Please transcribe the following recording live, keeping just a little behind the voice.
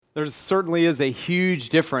There certainly is a huge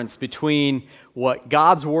difference between what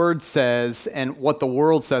God's Word says and what the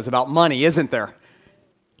world says about money, isn't there?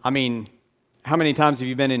 I mean, how many times have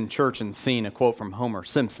you been in church and seen a quote from Homer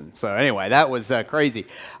Simpson? So anyway, that was crazy.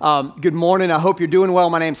 Good morning. I hope you're doing well.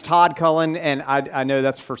 My name's Todd Cullen, and I know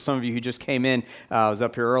that's for some of you who just came in. I was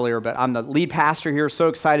up here earlier, but I'm the lead pastor here. So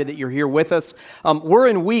excited that you're here with us. We're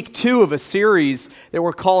in week 2 of a series that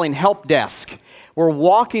we're calling Help Desk. We're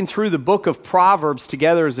walking through the book of Proverbs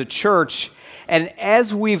together as a church, and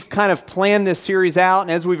as we've kind of planned this series out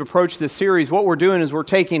and as we've approached this series, what we're doing is we're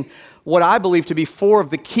taking what I believe to be 4 of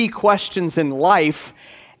the key questions in life,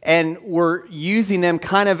 and we're using them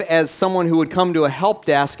kind of as someone who would come to a help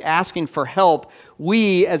desk asking for help.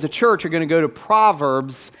 We, as a church, are going to go to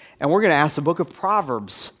Proverbs, and we're going to ask the book of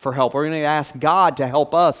Proverbs for help. We're going to ask God to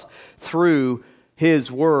help us through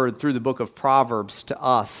His Word, through the book of Proverbs to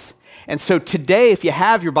us. And so today, if you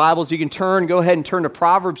have your Bibles, you can go ahead and turn to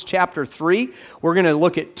Proverbs chapter 3. We're going to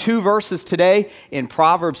look at 2 verses today in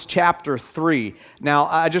Proverbs chapter 3. Now,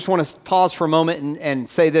 I just want to pause for a moment and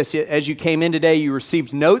say this. As you came in today, you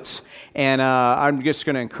received notes, and I'm just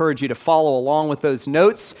going to encourage you to follow along with those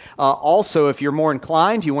notes. Also, if you're more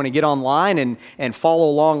inclined, you want to get online and follow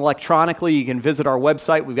along electronically, you can visit our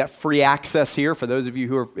website. We've got free access here for those of you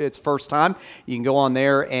who are it's first time. You can go on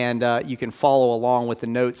there and you can follow along with the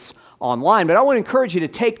notes online. But I want to encourage you to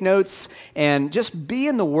take notes and just be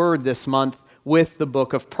in the Word this month with the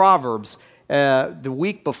book of Proverbs. The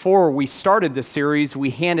week before we started this series, we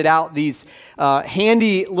handed out these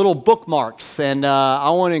handy little bookmarks, and I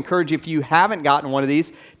want to encourage you, if you haven't gotten one of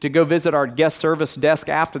these, to go visit our guest service desk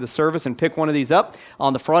after the service and pick one of these up.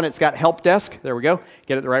 On the front, it's got Help Desk. There we go.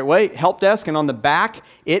 Get it the right way. Help Desk. And on the back,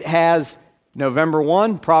 it has November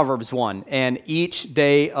 1, Proverbs 1, and each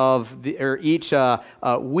day of the, or each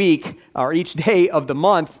week, or each day of the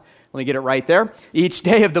month, let me get it right there, each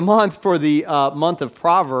day of the month for the month of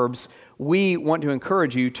Proverbs, we want to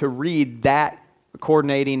encourage you to read that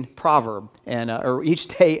coordinating proverb, and or each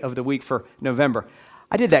day of the week for November.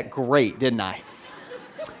 I did that great, didn't I?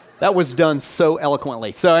 That was done so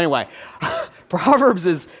eloquently. So anyway, Proverbs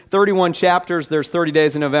is 31 chapters. There's 30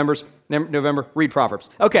 days in November, read Proverbs.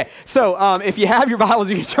 Okay, so if you have your Bibles,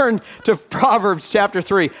 you can turn to Proverbs chapter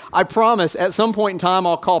 3. I promise at some point in time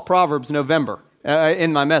I'll call Proverbs November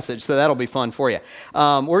in my message, so that'll be fun for you.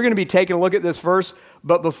 We're going to be taking a look at this verse,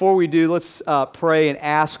 but before we do, let's pray and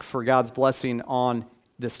ask for God's blessing on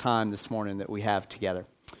this time this morning that we have together.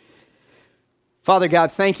 Father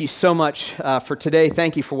God, thank you so much for today.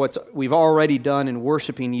 Thank you for what we've already done in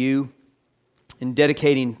worshiping you and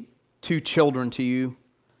dedicating 2 children to you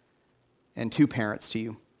and 2 parents to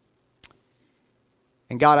you.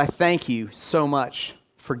 And God, I thank you so much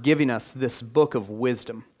for giving us this book of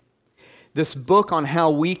wisdom, this book on how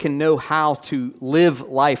we can know how to live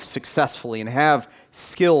life successfully and have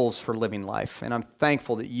skills for living life. And I'm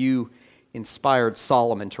thankful that you inspired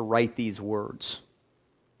Solomon to write these words.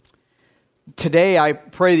 Today, I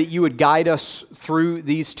pray that you would guide us through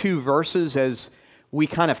these 2 verses as we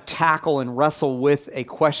kind of tackle and wrestle with a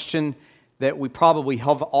question that we probably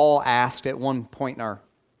have all asked at one point in our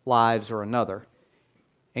lives or another.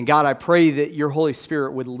 And God, I pray that your Holy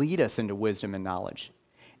Spirit would lead us into wisdom and knowledge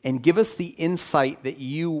and give us the insight that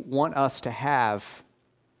you want us to have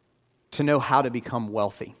to know how to become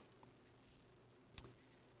wealthy.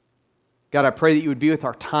 God, I pray that you would be with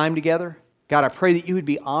our time together. God, I pray that you would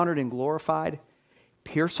be honored and glorified.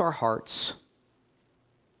 Pierce our hearts.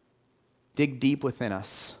 Dig deep within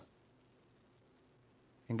us.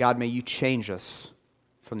 And God, may you change us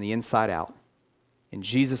from the inside out. In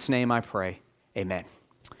Jesus' name I pray, amen.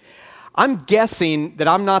 I'm guessing that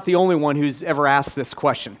I'm not the only one who's ever asked this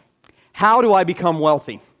question. How do I become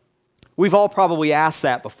wealthy? We've all probably asked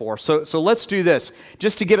that before. So let's do this.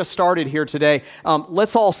 Just to get us started here today,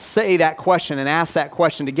 let's all say that question and ask that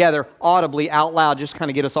question together, audibly, out loud, just kind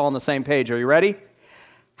of get us all on the same page. Are you ready?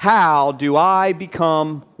 How do I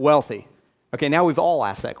become wealthy? Okay, now we've all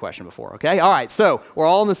asked that question before, okay? All right, so we're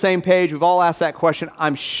all on the same page. We've all asked that question.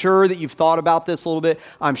 I'm sure that you've thought about this a little bit.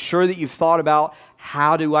 I'm sure that you've thought about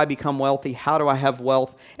how do I become wealthy? How do I have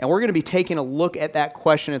wealth? And we're going to be taking a look at that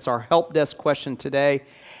question. It's our help desk question today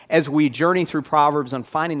as we journey through Proverbs on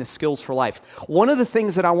finding the skills for life. One of the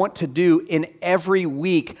things that I want to do in every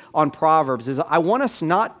week on Proverbs is I want us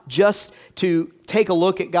not just to take a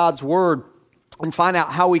look at God's Word and find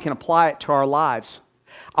out how we can apply it to our lives.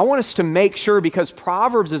 I want us to make sure, because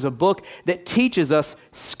Proverbs is a book that teaches us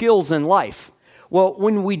skills in life. Well,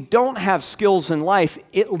 when we don't have skills in life,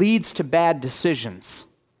 it leads to bad decisions.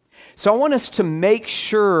 So I want us to make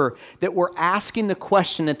sure that we're asking the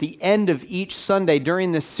question at the end of each Sunday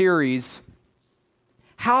during this series,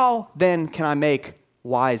 How then can I make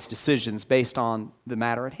wise decisions based on the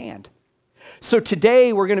matter at hand? So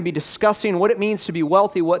today we're going to be discussing what it means to be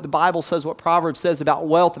wealthy, what the Bible says, what Proverbs says about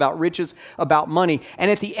wealth, about riches, about money.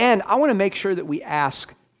 And at the end, I want to make sure that we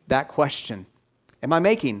ask that question. Am I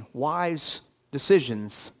making wise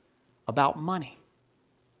decisions about money?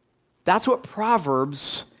 That's what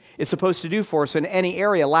Proverbs is supposed to do for us in any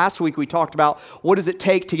area. Last week we talked about what does it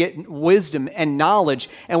take to get wisdom and knowledge.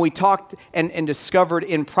 And we talked and discovered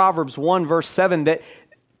in Proverbs 1 verse 7 that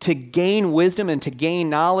to gain wisdom and to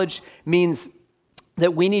gain knowledge means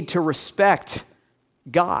that we need to respect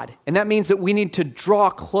God. And that means that we need to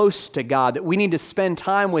draw close to God, that we need to spend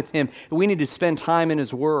time with Him, that we need to spend time in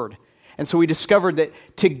His Word. And so we discovered that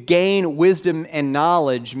to gain wisdom and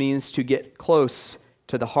knowledge means to get close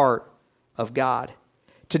to the heart of God.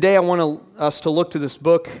 Today I want us to look to this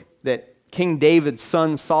book that King David's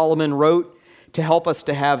son Solomon wrote to help us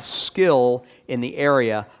to have skill in the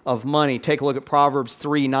area of money. Take a look at Proverbs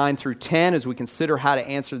 3, 9 through 10 as we consider how to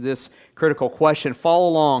answer this critical question. Follow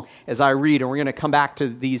along as I read, and we're going to come back to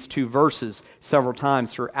these two verses several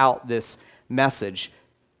times throughout this message.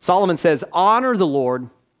 Solomon says, "Honor the Lord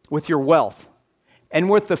with your wealth and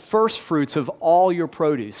with the first fruits of all your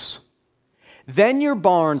produce. Then your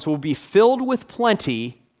barns will be filled with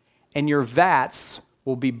plenty, and your vats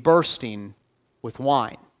will be bursting with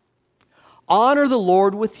wine. Honor the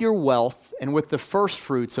Lord with your wealth and with the first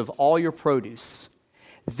fruits of all your produce.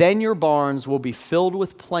 Then your barns will be filled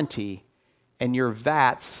with plenty, and your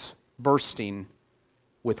vats bursting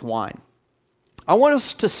with wine." I want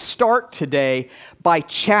us to start today by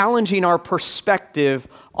challenging our perspective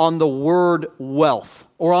on the word wealth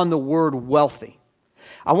or on the word wealthy.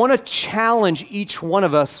 I want to challenge each one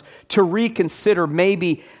of us to reconsider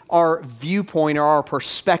maybe our viewpoint or our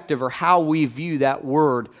perspective or how we view that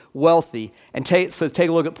word wealthy. And take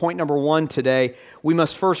a look at point number 1 today. We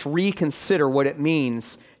must first reconsider what it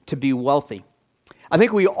means to be wealthy. I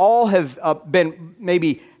think we all have been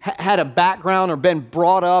maybe had a background or been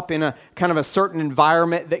brought up in a kind of a certain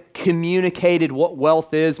environment that communicated what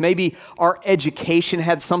wealth is. Maybe our education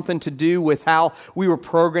had something to do with how we were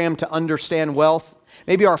programmed to understand wealth.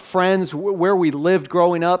 Maybe our friends, where we lived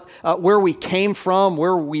growing up, where we came from,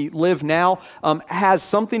 where we live now, has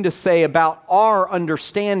something to say about our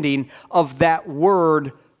understanding of that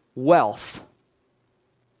word wealth.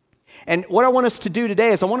 And what I want us to do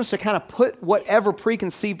today is I want us to kind of put whatever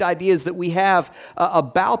preconceived ideas that we have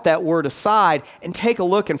about that word aside and take a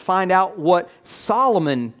look and find out what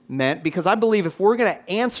Solomon meant, because I believe if we're going to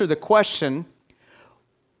answer the question,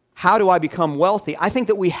 how do I become wealthy? I think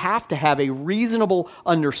that we have to have a reasonable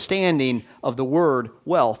understanding of the word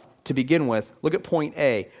wealth to begin with. Look at point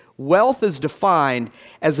A. Wealth is defined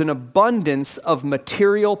as an abundance of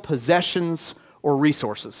material possessions or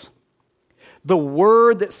resources. The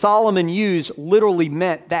word that Solomon used literally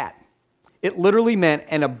meant that. It literally meant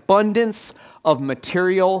an abundance of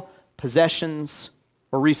material possessions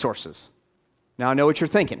or resources. Now I know what you're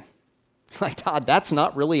thinking. Like, Todd, that's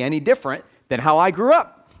not really any different than how I grew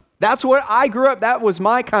up. That's what I grew up. That was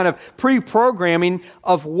my kind of pre-programming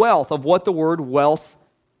of wealth, of what the word wealth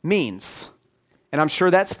means. And I'm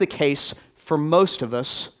sure that's the case for most of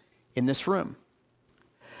us in this room.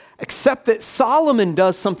 Except that Solomon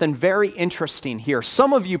does something very interesting here.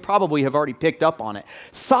 Some of you probably have already picked up on it.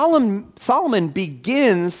 Solomon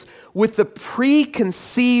begins with the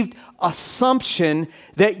preconceived assumption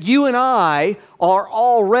that you and I are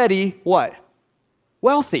already what?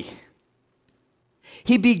 Wealthy.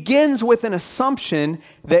 He begins with an assumption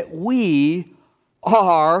that we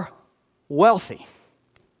are wealthy.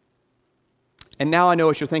 And now I know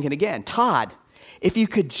what you're thinking again. Todd, if you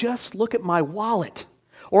could just look at my wallet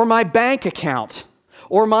or my bank account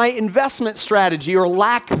or my investment strategy or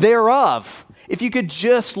lack thereof, if you could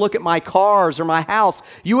just look at my cars or my house,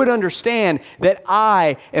 you would understand that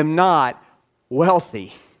I am not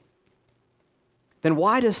wealthy. Then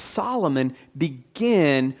why does Solomon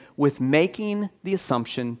begin with making the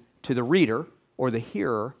assumption to the reader or the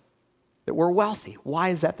hearer that we're wealthy? Why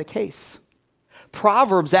is that the case?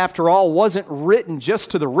 Proverbs, after all, wasn't written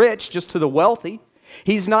just to the rich, just to the wealthy.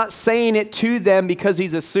 He's not saying it to them because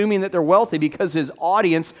he's assuming that they're wealthy, because his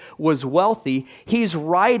audience was wealthy. He's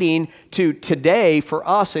writing to today for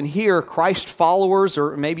us and here, Christ followers,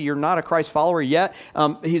 or maybe you're not a Christ follower yet.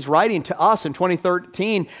 He's writing to us in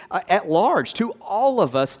 2013 at large, to all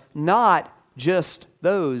of us, not just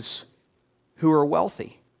those who are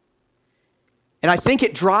wealthy. And I think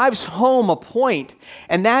it drives home a point,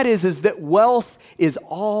 and that is that wealth is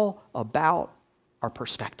all about our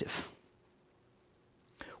perspective.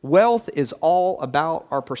 Wealth is all about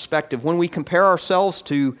our perspective. When we compare ourselves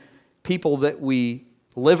to people that we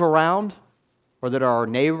live around, or that are our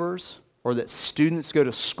neighbors, or that students go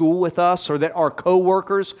to school with us, or that our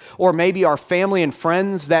coworkers, or maybe our family and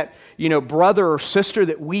friends, that, brother or sister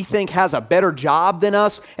that we think has a better job than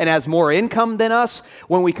us and has more income than us,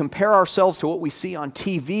 when we compare ourselves to what we see on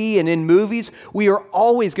TV and in movies, we are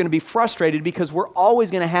always going to be frustrated because we're always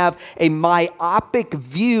going to have a myopic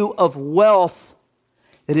view of wealth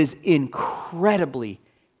that is incredibly,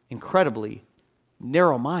 incredibly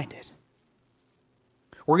narrow-minded.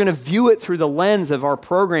 We're going to view it through the lens of our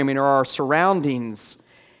programming or our surroundings.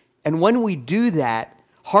 And when we do that,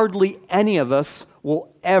 hardly any of us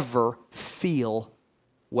will ever feel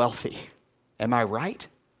wealthy. Am I right?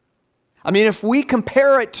 I mean, if we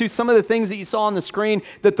compare it to some of the things that you saw on the screen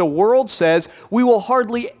that the world says, we will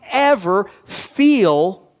hardly ever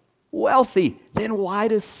feel wealthy. Then why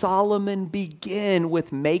does Solomon begin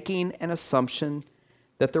with making an assumption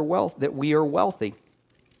that we are wealthy?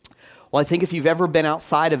 Well, I think if you've ever been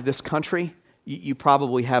outside of this country, you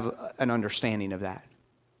probably have an understanding of that.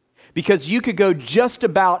 Because you could go just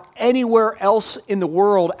about anywhere else in the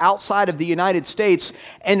world outside of the United States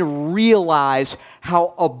and realize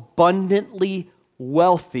how abundantly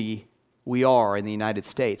wealthy we are in the United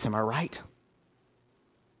States. Am I right?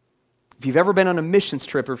 If you've ever been on a missions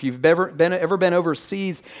trip, or if you've ever been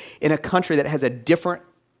overseas in a country that has a different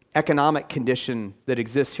economic condition that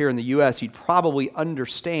exists here in the U.S., you'd probably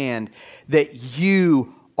understand that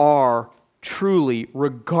you are truly,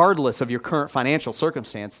 regardless of your current financial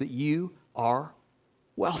circumstance, that you are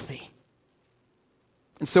wealthy.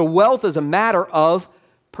 And so wealth is a matter of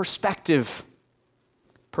perspective.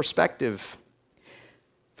 Perspective.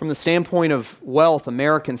 From the standpoint of wealth,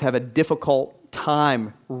 Americans have a difficult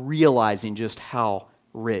time realizing just how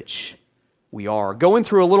rich we are. Going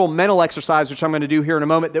through a little mental exercise, which I'm going to do here in a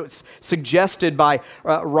moment, that was suggested by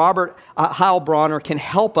Robert Heilbronner, can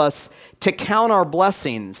help us to count our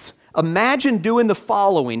blessings. Imagine doing the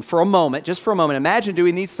following for a moment, just for a moment. Imagine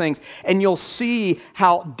doing these things, and you'll see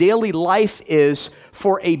how daily life is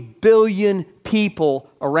for 1 billion people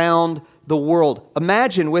around the world.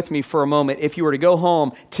 Imagine with me for a moment if you were to go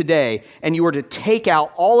home today and you were to take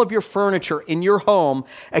out all of your furniture in your home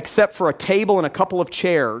except for a table and a couple of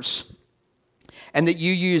chairs, and that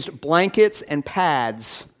you used blankets and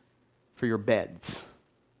pads for your beds.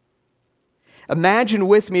 Imagine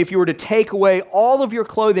with me if you were to take away all of your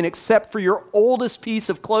clothing except for your oldest piece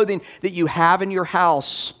of clothing that you have in your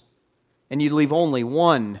house, and you'd leave only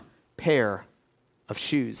one pair of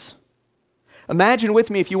shoes. Imagine with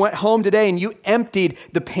me if you went home today and you emptied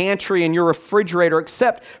the pantry and your refrigerator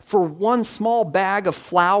except for one small bag of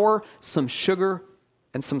flour, some sugar,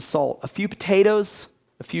 and some salt, a few potatoes,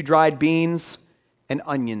 a few dried beans, and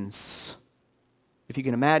onions. If you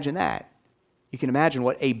can imagine that, you can imagine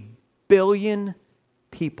what 1 billion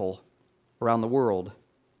people around the world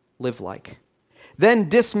live like. Then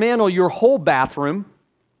dismantle your whole bathroom,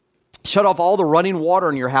 shut off all the running water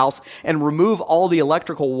in your house, and remove all the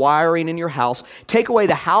electrical wiring in your house. Take away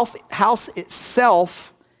the house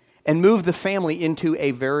itself and move the family into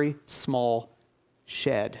a very small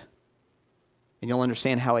shed. And you'll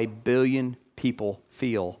understand how 1 billion people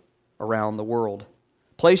feel around the world.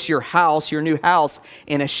 Place your new house,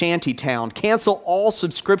 in a shanty town. Cancel all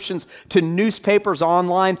subscriptions to newspapers,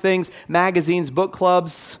 online things, magazines, book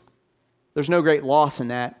clubs. There's no great loss in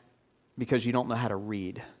that because you don't know how to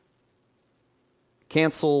read.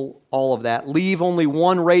 Cancel all of that. Leave only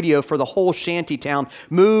one radio for the whole shanty town.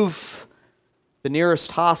 Move the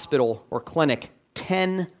nearest hospital or clinic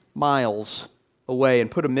 10 miles away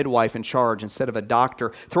and put a midwife in charge instead of a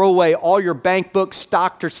doctor. Throw away all your bank books,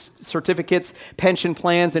 doctor certificates, pension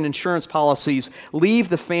plans, and insurance policies. Leave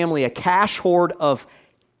the family a cash hoard of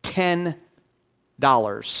 $10.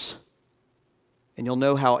 And you'll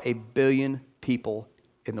know how 1 billion people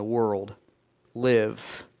in the world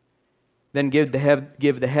live. Then give the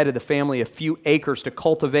head of the family a few acres to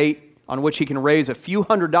cultivate, on which he can raise a few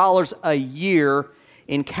 $100s a year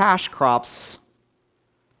in cash crops,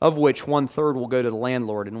 of which 1/3 will go to the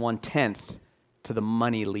landlord and 1/10 to the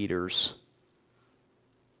money leaders.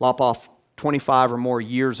 Lop off 25 or more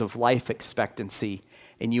years of life expectancy,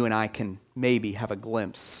 and you and I can maybe have a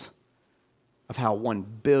glimpse of how 1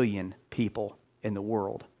 billion people in the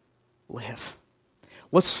world live.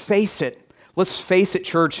 Let's face it,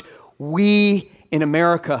 church. We in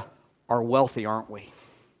America are wealthy, aren't we?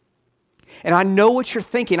 And I know what you're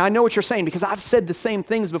thinking. I know what you're saying because I've said the same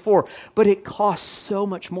things before. But it costs so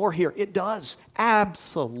much more here. It does.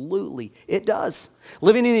 Absolutely. It does.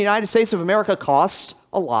 Living in the United States of America costs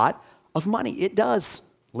a lot of money. It does.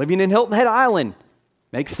 Living in Hilton Head Island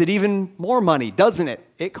makes it even more money, doesn't it?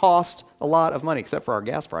 It costs a lot of money, except for our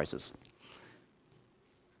gas prices.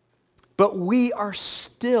 but we are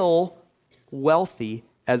still wealthy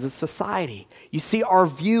as a society. You see, our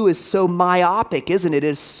view is so myopic, isn't it?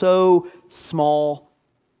 It is so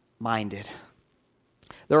small-minded.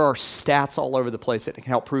 There are stats all over the place that can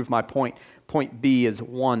help prove my point. Point B is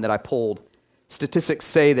one that I pulled. Statistics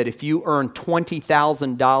say that if you earn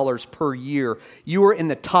 $20,000 per year, you are in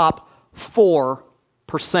the top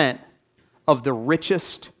 4% of the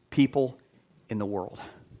richest people in the world.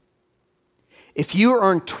 If you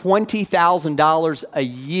earn $20,000 a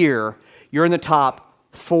year, you're in the top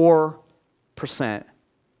 4%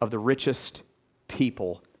 of the richest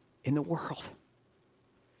people in the world.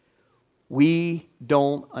 We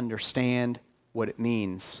don't understand what it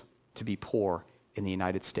means to be poor in the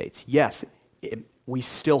United States. Yes, we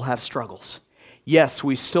still have struggles. Yes,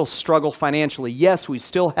 we still struggle financially. Yes, we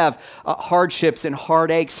still have hardships and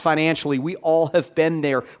heartaches financially. We all have been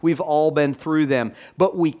there. We've all been through them.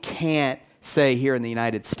 But we can't say here in the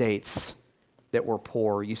United States that we're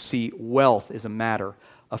poor. You see, wealth is a matter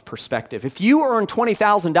of perspective. If you earn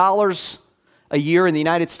 $20,000 a year in the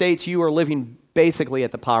United States, you are living basically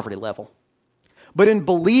at the poverty level. But in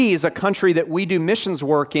Belize, a country that we do missions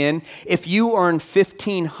work in, if you earn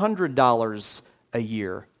 $1,500 a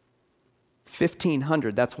year,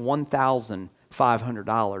 $1,500, that's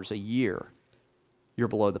 $1,500 a year, you're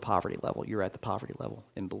below the poverty level. You're at the poverty level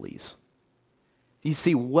in Belize. You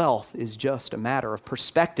see, wealth is just a matter of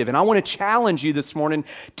perspective. And I want to challenge you this morning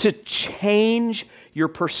to change your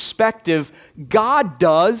perspective. God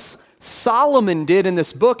does. Solomon did in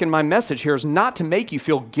this book, and my message here is not to make you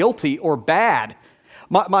feel guilty or bad.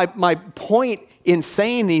 My point in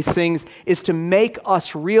saying these things is to make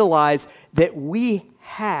us realize that we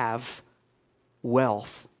have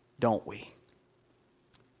wealth, don't we?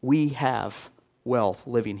 We have wealth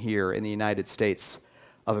living here in the United States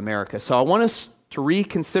of America. So I want us to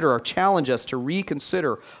reconsider, or challenge us to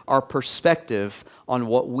reconsider our perspective on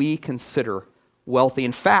what we consider wealthy.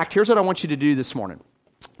 In fact, here's what I want you to do this morning.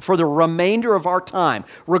 For the remainder of our time,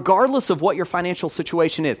 regardless of what your financial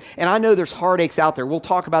situation is, and I know there's heartaches out there. We'll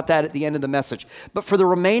talk about that at the end of the message. But for the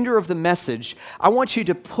remainder of the message, I want you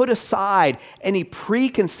to put aside any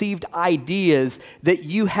preconceived ideas that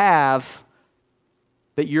you have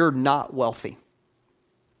that you're not wealthy.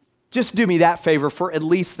 Just do me that favor for at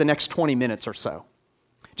least the next 20 minutes or so.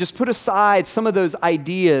 Just put aside some of those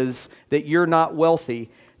ideas that you're not wealthy,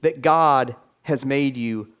 that God has made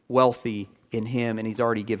you wealthy in Him, and He's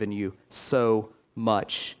already given you so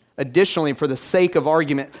much. Additionally, for the sake of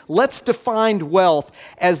argument, let's define wealth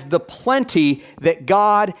as the plenty that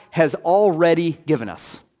God has already given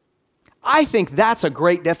us. I think that's a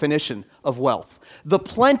great definition of wealth. The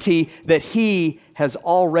plenty that He has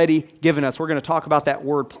already given us. We're going to talk about that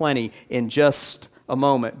word plenty in just a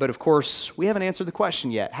moment. But of course, we haven't answered the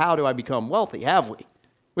question yet. How do I become wealthy? Have we?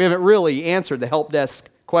 We haven't really answered the help desk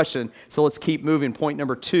question. So let's keep moving. Point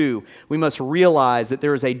number 2, we must realize that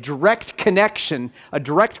there is a direct connection, a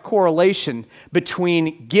direct correlation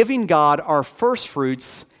between giving God our first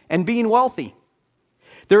fruits and being wealthy.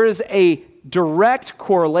 There is a direct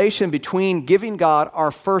correlation between giving God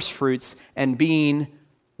our first fruits and being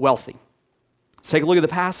wealthy. Let's take a look at the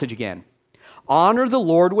passage again. Honor the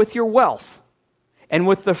Lord with your wealth and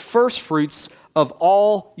with the first fruits of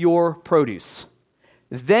all your produce.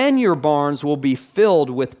 Then your barns will be filled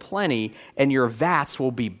with plenty, and your vats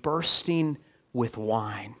will be bursting with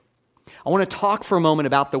wine. I want to talk for a moment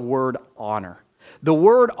about the word honor. The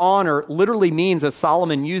word honor literally means, as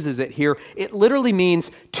Solomon uses it here, it literally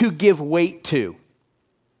means to give weight to.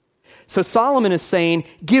 So Solomon is saying,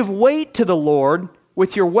 give weight to the Lord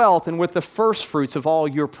with your wealth and with the first fruits of all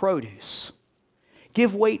your produce.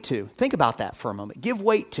 Give weight to. Think about that for a moment. Give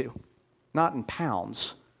weight to. Not in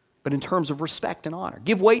pounds, but in terms of respect and honor.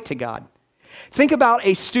 Give weight to God. Think about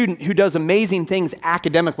a student who does amazing things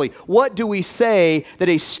academically. What do we say that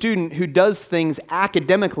a student who does things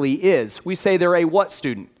academically is? We say they're a what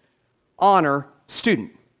student? Honor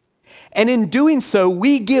student. And in doing so,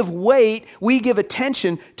 we give weight, we give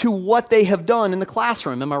attention to what they have done in the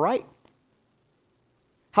classroom. Am I right?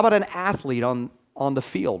 How about an athlete on the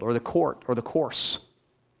field or the court or the course?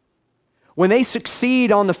 When they succeed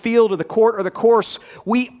on the field or the court or the course,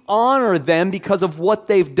 we honor them because of what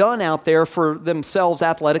they've done out there for themselves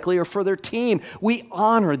athletically or for their team. We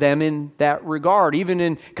honor them in that regard. Even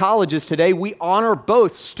in colleges today, we honor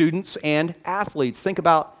both students and athletes. Think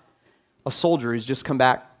about a soldier who's just come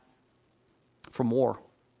back from war.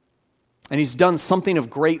 And he's done something of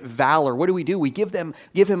great valor. What do? We give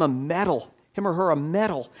him a medal, him or her a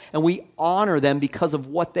medal, and we honor them because of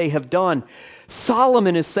what they have done.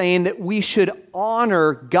 Solomon is saying that we should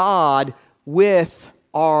honor God with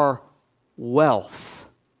our wealth.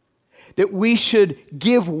 that we should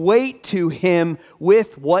give weight to him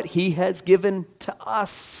with what he has given to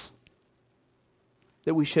us.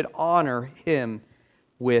 That we should honor him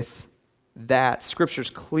with that. Scripture's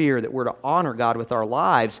clear that we're to honor God with our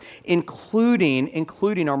lives, including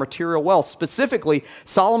our material wealth. Specifically,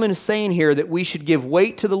 Solomon is saying here that we should give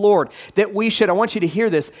weight to the Lord, that we should, I want you to hear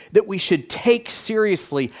this, that we should take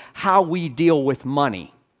seriously how we deal with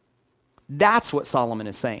money. That's what Solomon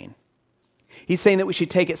is saying. He's saying that we should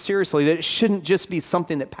take it seriously, that it shouldn't just be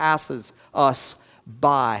something that passes us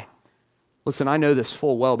by. Listen, I know this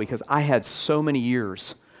full well because I had so many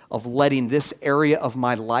years of letting this area of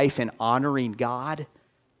my life and honoring God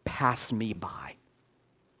pass me by.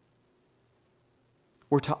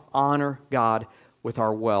 We're to honor God with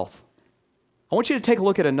our wealth. I want you to take a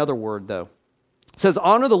look at another word, though. It says,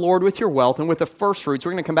 honor the Lord with your wealth and with the first fruits.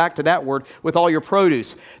 We're going to come back to that word, with all your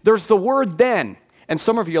produce. There's the word then. And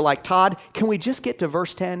some of you are like, Todd, can we just get to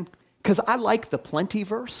verse 10? Because I like the plenty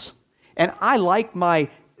verse. And I like my,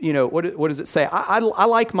 what does it say? I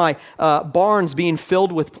like my barns being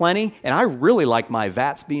filled with plenty. And I really like my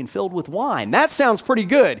vats being filled with wine. That sounds pretty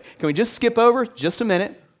good. Can we just skip over just a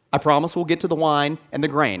minute? I promise we'll get to the wine and the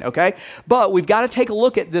grain, okay? But we've got to take a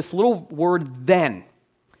look at this little word then.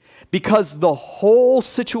 Because the whole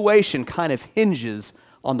situation kind of hinges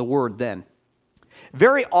on the word then.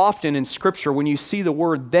 Very often in Scripture, when you see the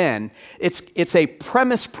word then, it's a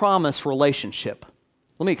premise-promise relationship.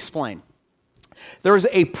 Let me explain. There's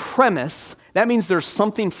a premise. That means there's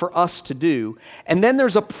something for us to do. And then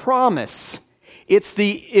there's a promise. It's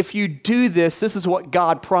if you do this, this is what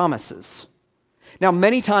God promises. Now,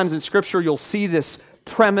 many times in Scripture, you'll see this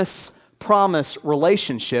premise-promise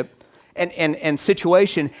relationship and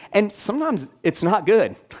situation, and sometimes it's not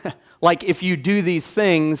good. Like if you do these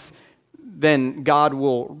things, then God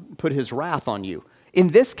will put his wrath on you. In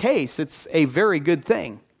this case, it's a very good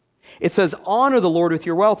thing. It says, honor the Lord with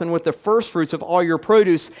your wealth and with the first fruits of all your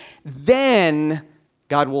produce. Then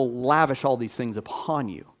God will lavish all these things upon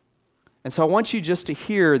you. And so I want you just to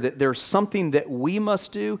hear that there's something that we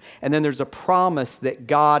must do, and then there's a promise that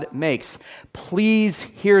God makes. Please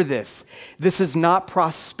hear this. This is not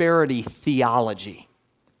prosperity theology.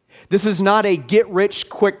 This is not a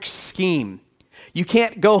get-rich-quick scheme. You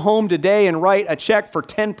can't go home today and write a check for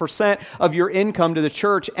 10% of your income to the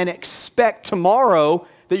church and expect tomorrow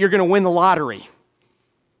that you're going to win the lottery.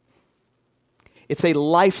 It's a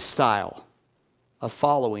lifestyle of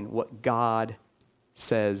following what God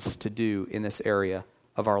says to do in this area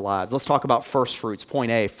of our lives. Let's talk about first fruits.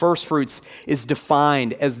 Point A. First fruits is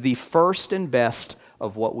defined as the first and best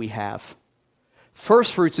of what we have.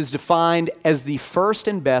 First fruits is defined as the first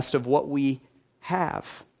and best of what we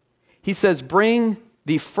have. He says, bring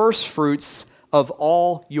the first fruits of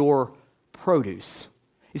all your produce.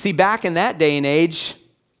 You see, back in that day and age,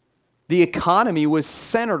 the economy was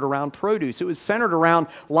centered around produce. It was centered around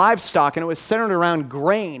livestock, and it was centered around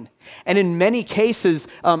grain. And in many cases,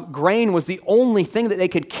 grain was the only thing that they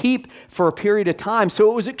could keep for a period of time.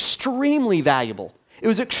 So it was extremely valuable. It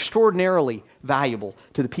was extraordinarily valuable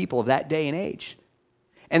to the people of that day and age.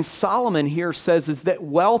 And Solomon here says is that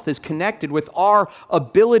wealth is connected with our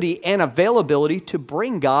ability and availability to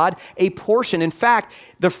bring God a portion. In fact,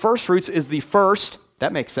 the first fruits is the first,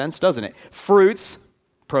 that makes sense, doesn't it? Fruits,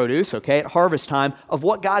 produce, okay, at harvest time of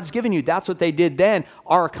what God's given you. That's what they did then.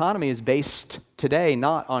 Our economy is based today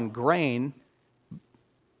not on grain,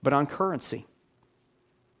 but on currency.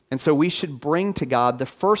 And so we should bring to God the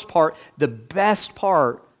first part, the best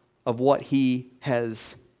part of what he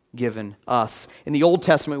has given us. In the Old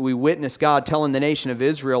Testament, we witness God telling the nation of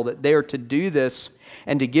Israel that they are to do this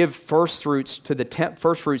and to give first fruits to the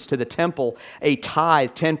temple, a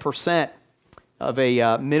tithe, 10% of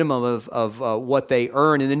a minimum of what they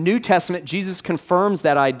earn. In the New Testament, Jesus confirms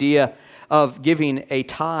that idea of giving a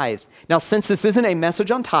tithe. Now, since this isn't a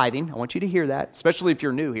message on tithing, I want you to hear that, especially if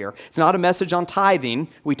you're new here. It's not a message on tithing.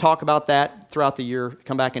 We talk about that throughout the year.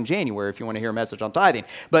 Come back in January if you want to hear a message on tithing.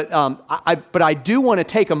 But I do want to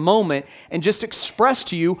take a moment and just express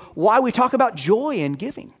to you why we talk about joy in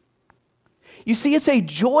giving. You see, it's a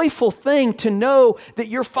joyful thing to know that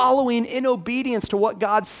you're following in obedience to what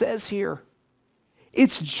God says here.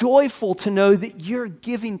 It's joyful to know that you're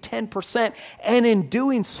giving 10%, and in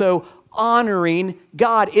doing so, honoring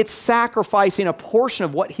God. It's sacrificing a portion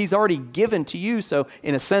of what he's already given to you. So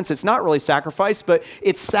in a sense, it's not really sacrifice, but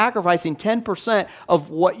it's sacrificing 10% of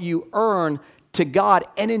what you earn to God.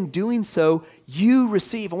 And in doing so, you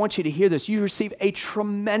receive, I want you to hear this, you receive a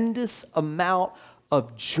tremendous amount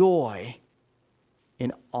of joy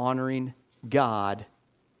in honoring God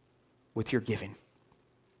with your giving.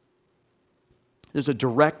 There's a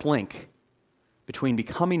direct link between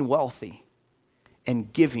becoming wealthy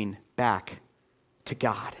and giving back to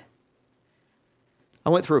God. I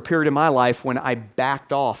went through a period in my life when I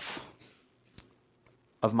backed off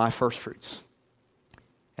of my first fruits.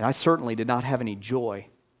 And I certainly did not have any joy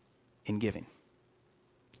in giving.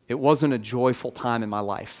 It wasn't a joyful time in my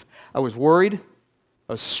life. I was worried.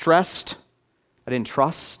 I was stressed. I didn't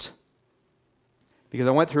trust. Because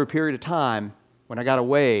I went through a period of time when I got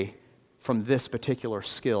away from this particular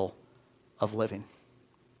skill of living.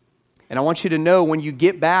 And I want you to know, when you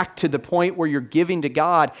get back to the point where you're giving to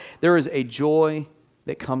God, there is a joy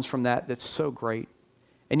that comes from that that's so great.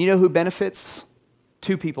 And you know who benefits?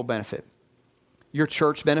 Two people benefit. Your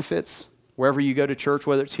church benefits. Wherever you go to church,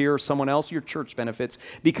 whether it's here or someone else, your church benefits.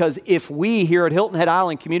 Because if we here at Hilton Head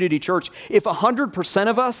Island Community Church, if 100%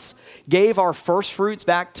 of us gave our first fruits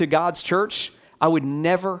back to God's church, I would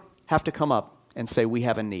never have to come up and say we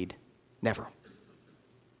have a need. Never.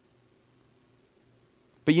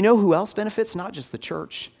 But you know who else benefits? Not just the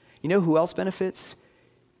church. You know who else benefits?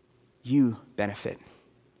 You benefit.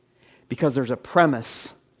 Because there's a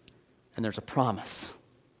premise and there's a promise.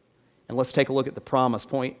 And let's take a look at the promise,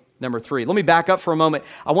 point number 3. Let me back up for a moment.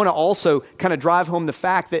 I want to also kind of drive home the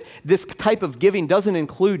fact that this type of giving doesn't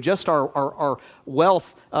include just our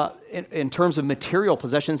wealth in terms of material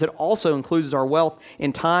possessions. It also includes our wealth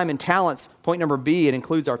in time and talents. Point number B, it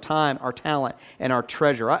includes our time, our talent, and our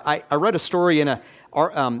treasure. I read a story in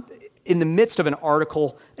the midst of an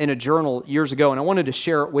article in a journal years ago, and I wanted to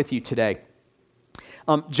share it with you today.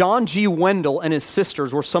 John G. Wendell and his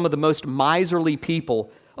sisters were some of the most miserly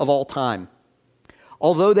people of all time.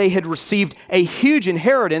 Although they had received a huge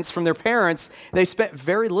inheritance from their parents, they spent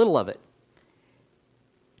very little of it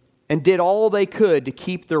and did all they could to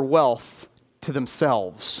keep their wealth to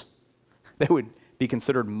themselves. They would be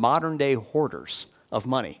considered modern-day hoarders of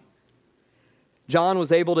money. John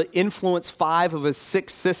was able to influence 5 of his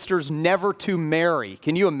 6 sisters never to marry.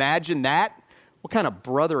 Can you imagine that? What kind of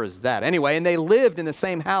brother is that? Anyway, and they lived in the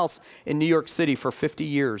same house in New York City for 50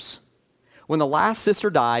 years. When the last sister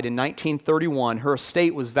died in 1931, her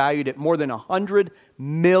estate was valued at more than $100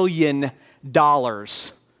 million.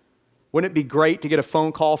 Wouldn't it be great to get a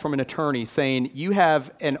phone call from an attorney saying, you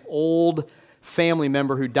have an old family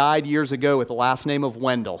member who died years ago with the last name of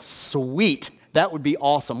Wendell? Sweet. That would be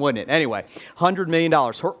awesome, wouldn't it? Anyway, $100 million.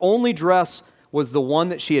 Her only dress was the one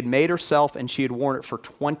that she had made herself, and she had worn it for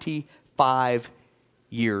 25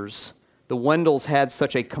 years. The Wendells had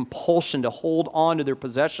such a compulsion to hold on to their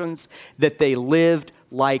possessions that they lived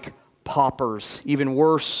like paupers. Even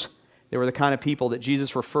worse, they were the kind of people that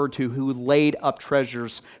Jesus referred to who laid up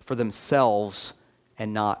treasures for themselves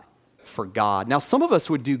and not for God. Now, some of us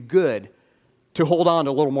would do good to hold on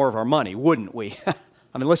to a little more of our money, wouldn't we?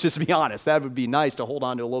 I mean, let's just be honest. That would be nice to hold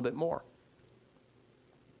on to a little bit more.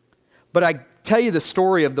 But I tell you the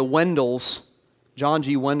story of the Wendells, John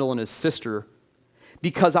G. Wendell and his sister,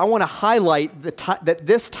 because I want to highlight that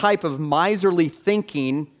this type of miserly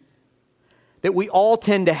thinking that we all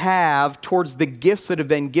tend to have towards the gifts that have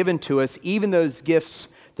been given to us, even those gifts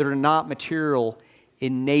that are not material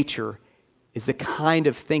in nature, is the kind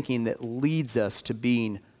of thinking that leads us to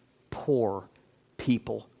being poor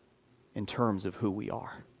people in terms of who we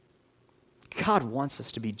are. God wants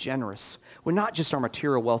us to be generous with not just our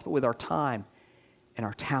material wealth, but with our time and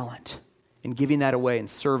our talent, and giving that away and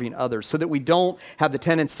serving others, so that we don't have the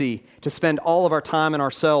tendency to spend all of our time on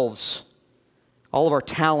ourselves, all of our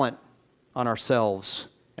talent on ourselves,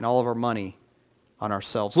 and all of our money on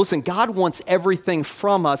ourselves. Listen, God wants everything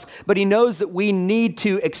from us, but He knows that we need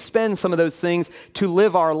to expend some of those things to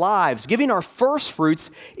live our lives. Giving our first fruits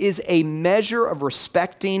is a measure of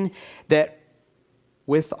respecting that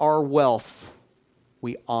with our wealth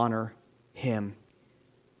we honor Him,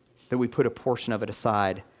 that we put a portion of it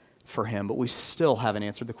aside for Him. But we still haven't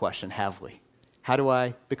answered the question, have we? How do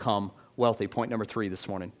I become wealthy? Point number 3 this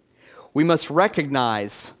morning. We must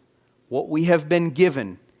recognize what we have been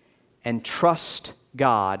given and trust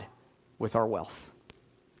God with our wealth.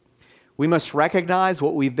 We must recognize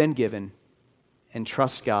what we've been given and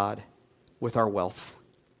trust God with our wealth.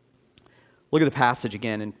 Look at the passage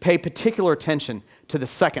again and pay particular attention to the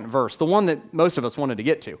second verse, the one that most of us wanted to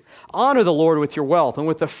get to. Honor the Lord with your wealth and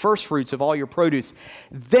with the first fruits of all your produce.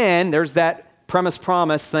 Then, there's that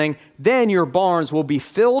promise thing, then your barns will be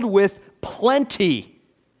filled with plenty,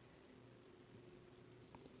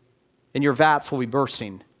 and your vats will be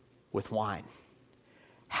bursting with wine.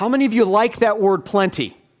 How many of you like that word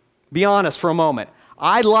plenty? Be honest for a moment.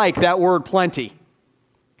 I like that word plenty.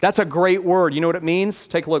 That's a great word. You know what it means?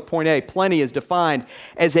 Take a look, point A. Plenty is defined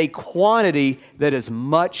as a quantity that is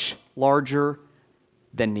much larger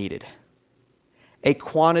than needed. a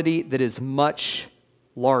quantity that is much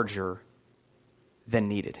larger than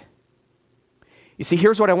needed. You see,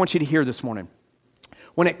 here's what I want you to hear this morning.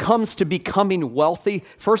 When it comes to becoming wealthy,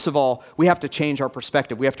 first of all, we have to change our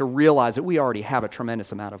perspective. We have to realize that we already have a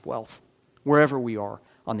tremendous amount of wealth, wherever we are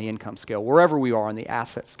on the income scale, wherever we are on the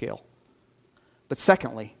asset scale. But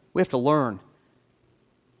secondly, we have to learn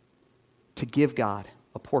to give God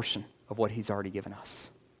a portion of what He's already given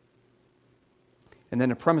us. And then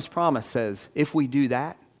the promise says, if we do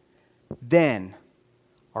that, then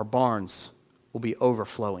our barns will be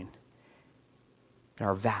overflowing and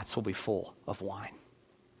our vats will be full of wine.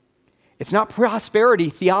 It's not prosperity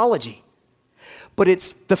theology, but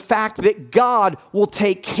it's the fact that God will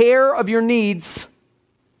take care of your needs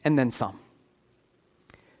and then some.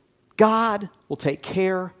 God will take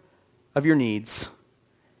care of your needs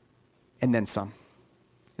and then some.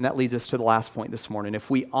 And that leads us to the last point this morning. If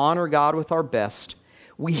we honor God with our best,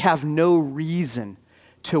 we have no reason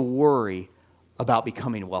to worry about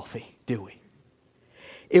becoming wealthy, do we?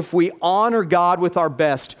 If we honor God with our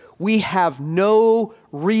best, we have no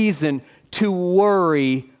reason to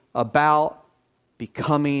worry about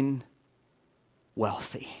becoming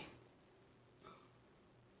wealthy.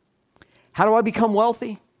 How do I become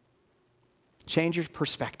wealthy? Change your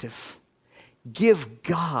perspective. Give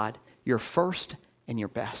God your first and your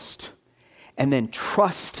best, and then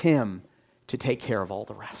trust Him to take care of all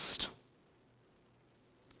the rest.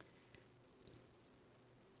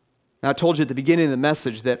 Now, I told you at the beginning of the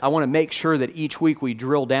message that I want to make sure that each week we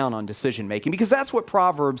drill down on decision making, because that's what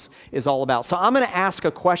Proverbs is all about. So I'm going to ask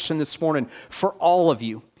a question this morning for all of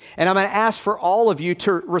you. And I'm going to ask for all of you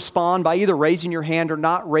to respond by either raising your hand or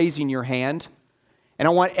not raising your hand. And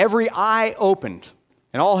I want every eye opened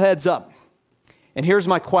and all heads up. And here's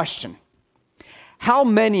my question. How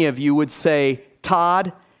many of you would say,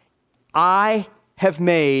 Todd, I have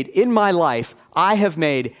made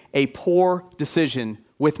a poor decision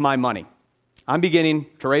with my money? I'm beginning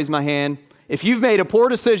to raise my hand. If you've made a poor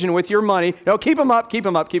decision with your money, no, keep them up.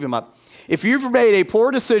 If you've made a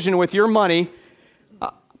poor decision with your money,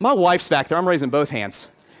 my wife's back there. I'm raising both hands.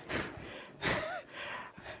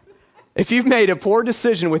 If you've made a poor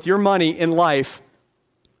decision with your money in life,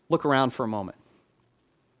 look around for a moment.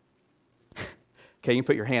 Okay, you can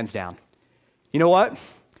put your hands down. You know what?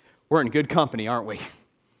 We're in good company, aren't we?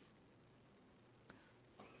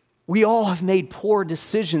 We all have made poor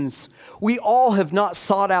decisions. We all have not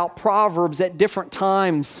sought out Proverbs at different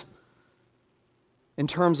times in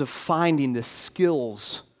terms of finding the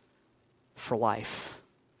skills for life.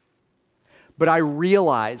 But I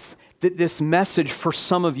realize that this message for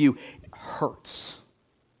some of you hurts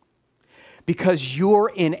because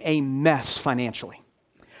you're in a mess financially.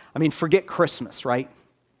 I mean, forget Christmas, right?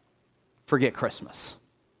 Forget Christmas.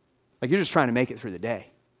 Like, you're just trying to make it through the day.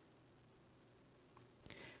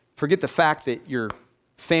 Forget the fact that your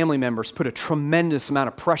family members put a tremendous amount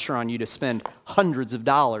of pressure on you to spend hundreds of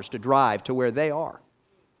dollars to drive to where they are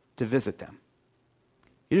to visit them.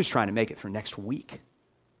 You're just trying to make it through next week.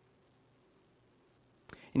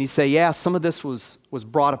 And you say, yeah, some of this was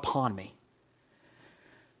brought upon me,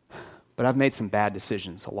 but I've made some bad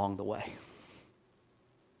decisions along the way.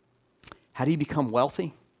 How do you become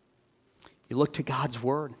wealthy? You look to God's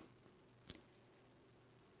word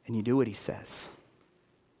and you do what He says.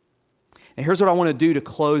 And here's what I want to do to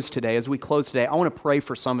close today. As we close today, I want to pray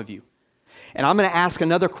for some of you. And I'm going to ask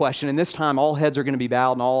another question, and this time all heads are going to be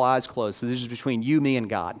bowed and all eyes closed. So this is between you, me, and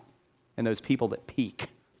God, and those people that peek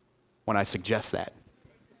when I suggest that.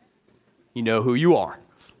 You know who you are.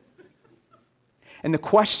 And the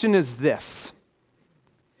question is this.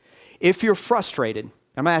 If you're frustrated,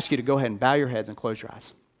 I'm going to ask you to go ahead and bow your heads and close your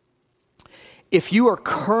eyes. If you are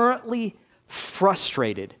currently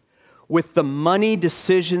frustrated with the money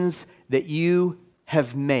decisions that you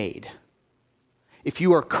have made, if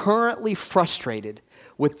you are currently frustrated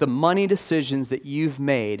with the money decisions that you've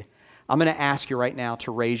made, I'm going to ask you right now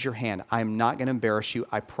to raise your hand. I'm not going to embarrass you,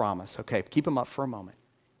 I promise. Okay, keep them up for a moment.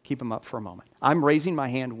 Keep them up for a moment. I'm raising my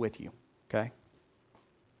hand with you, okay?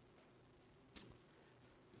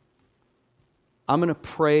 I'm going to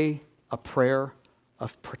pray a prayer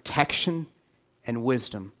of protection and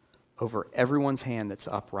wisdom over everyone's hand that's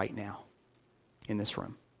up right now in this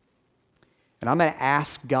room. And I'm going to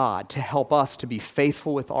ask God to help us to be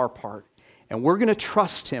faithful with our part. And we're going to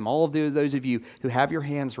trust Him. All of those of you who have your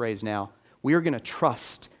hands raised now, we are going to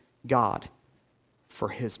trust God for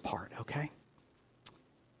His part, okay?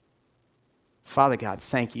 Father God,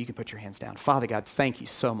 thank you. You can put your hands down. Father God, thank you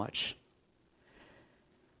so much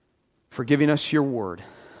for giving us your word.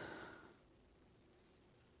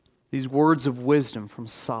 These words of wisdom from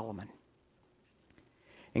Solomon.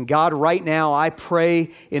 And God, right now, I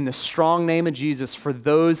pray in the strong name of Jesus for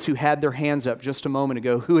those who had their hands up just a moment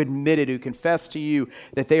ago, who admitted, who confessed to you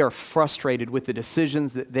that they are frustrated with the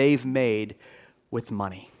decisions that they've made with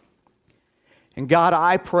money. And God,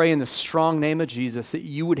 I pray in the strong name of Jesus that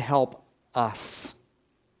you would help us,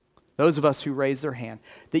 those of us who raise their hand,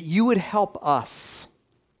 that you would help us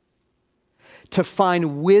to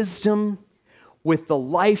find wisdom with the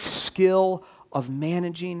life skill of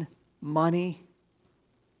managing money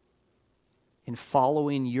in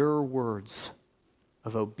following your words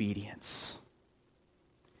of obedience.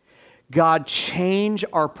 God, change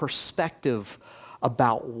our perspective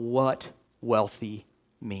about what wealthy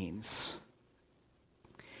means.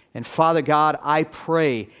 And Father God, I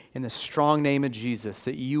pray in the strong name of Jesus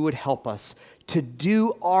that you would help us to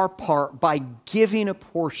do our part by giving a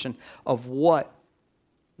portion of what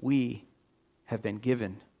we have been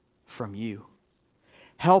given from you.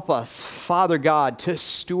 Help us, Father God, to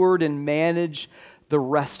steward and manage the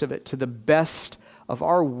rest of it to the best of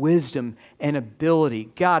our wisdom and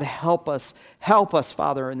ability. God, help us,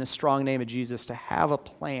 Father, in the strong name of Jesus, to have a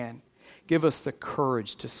plan. Give us the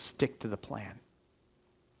courage to stick to the plan.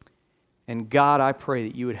 And God, I pray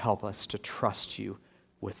that you would help us to trust you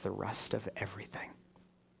with the rest of everything.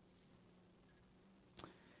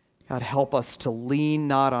 God, help us to lean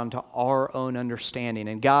not onto our own understanding.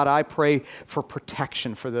 And God, I pray for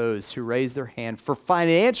protection for those who raise their hand, for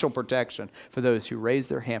financial protection for those who raise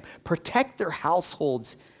their hand. Protect their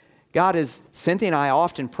households. God, as Cynthia and I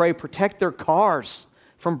often pray, protect their cars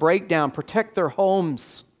from breakdown, protect their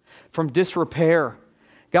homes from disrepair.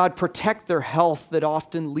 God, protect their health that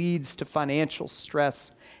often leads to financial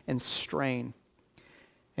stress and strain.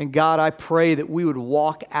 And God, I pray that we would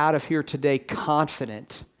walk out of here today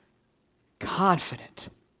confident that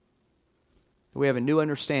we have a new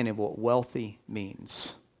understanding of what wealthy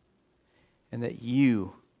means and that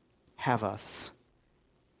you have us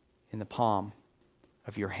in the palm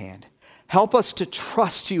of your hand. Help us to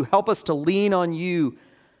trust you. Help us to lean on you,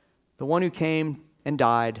 the one who came and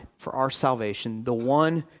died for our salvation, the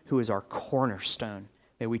one who is our cornerstone.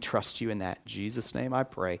 May we trust you in that. In Jesus' name I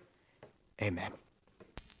pray. Amen.